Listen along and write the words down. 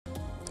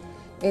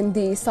In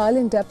the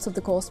silent depths of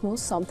the cosmos,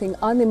 something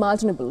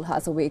unimaginable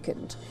has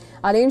awakened.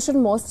 An ancient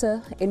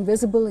monster,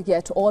 invisible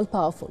yet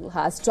all-powerful,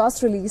 has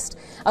just released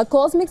a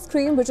cosmic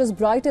scream which is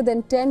brighter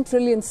than 10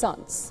 trillion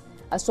suns.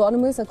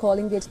 Astronomers are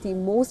calling it the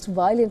most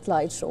violent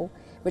light show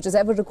which is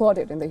ever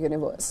recorded in the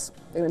universe.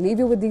 We're going to leave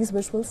you with these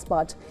visuals,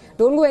 but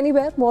don't go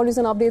anywhere. More news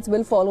and updates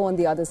will follow on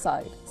the other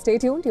side. Stay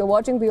tuned. You're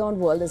watching WION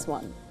World is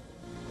One.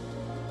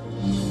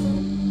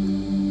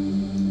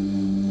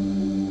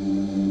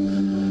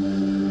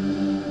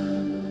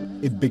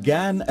 It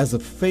began as a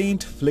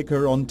faint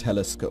flicker on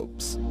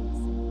telescopes.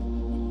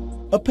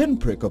 A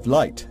pinprick of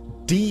light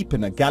deep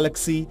in a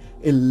galaxy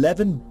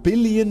 11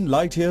 billion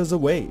light-years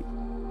away.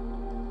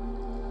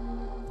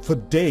 For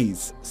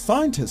days,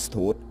 scientists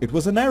thought it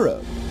was an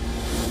error,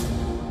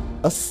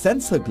 a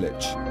sensor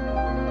glitch,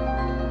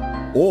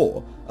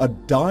 or a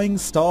dying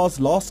star's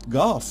last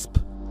gasp.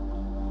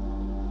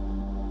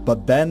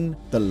 But then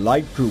the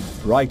light grew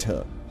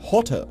brighter,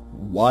 hotter,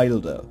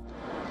 wilder.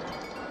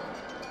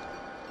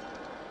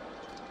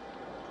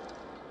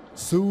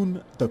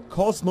 Soon, the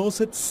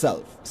cosmos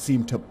itself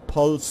seemed to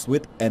pulse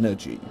with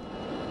energy.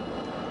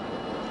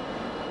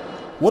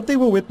 What they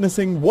were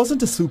witnessing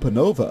wasn't a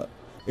supernova,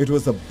 it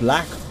was a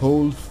black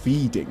hole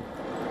feeding,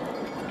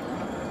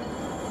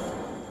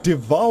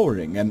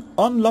 devouring an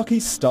unlucky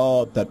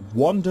star that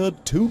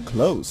wandered too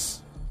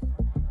close.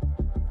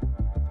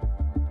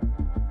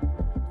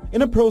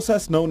 In a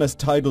process known as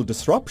tidal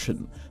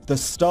disruption, the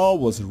star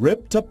was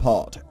ripped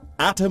apart,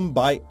 atom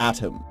by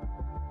atom.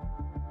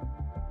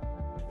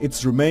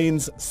 Its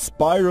remains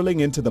spiraling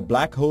into the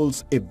black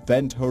hole's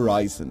event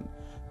horizon,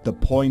 the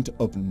point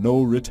of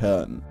no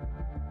return.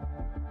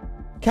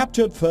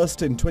 Captured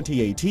first in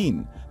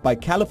 2018 by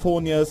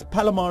California's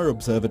Palomar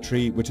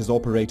Observatory, which is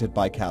operated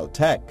by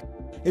Caltech,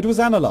 it was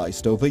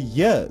analyzed over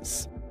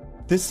years.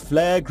 This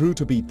flare grew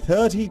to be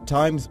 30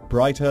 times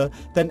brighter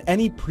than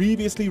any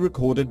previously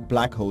recorded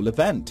black hole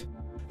event.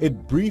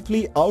 It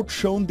briefly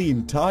outshone the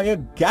entire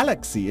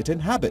galaxy it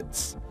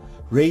inhabits,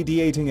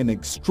 radiating an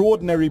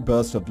extraordinary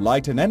burst of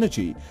light and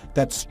energy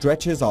that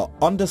stretches our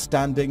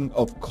understanding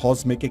of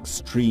cosmic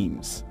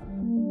extremes.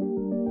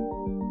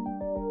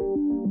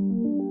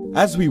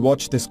 As we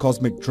watch this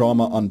cosmic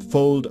drama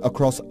unfold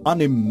across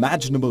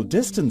unimaginable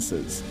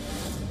distances,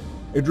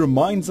 it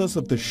reminds us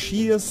of the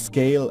sheer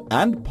scale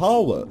and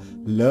power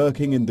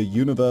lurking in the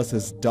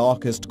universe's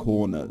darkest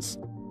corners,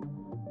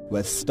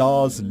 where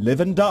stars live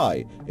and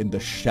die in the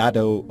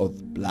shadow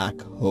of black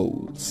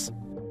holes.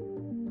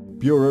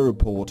 Bureau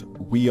Report,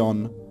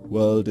 WION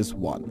World is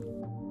One.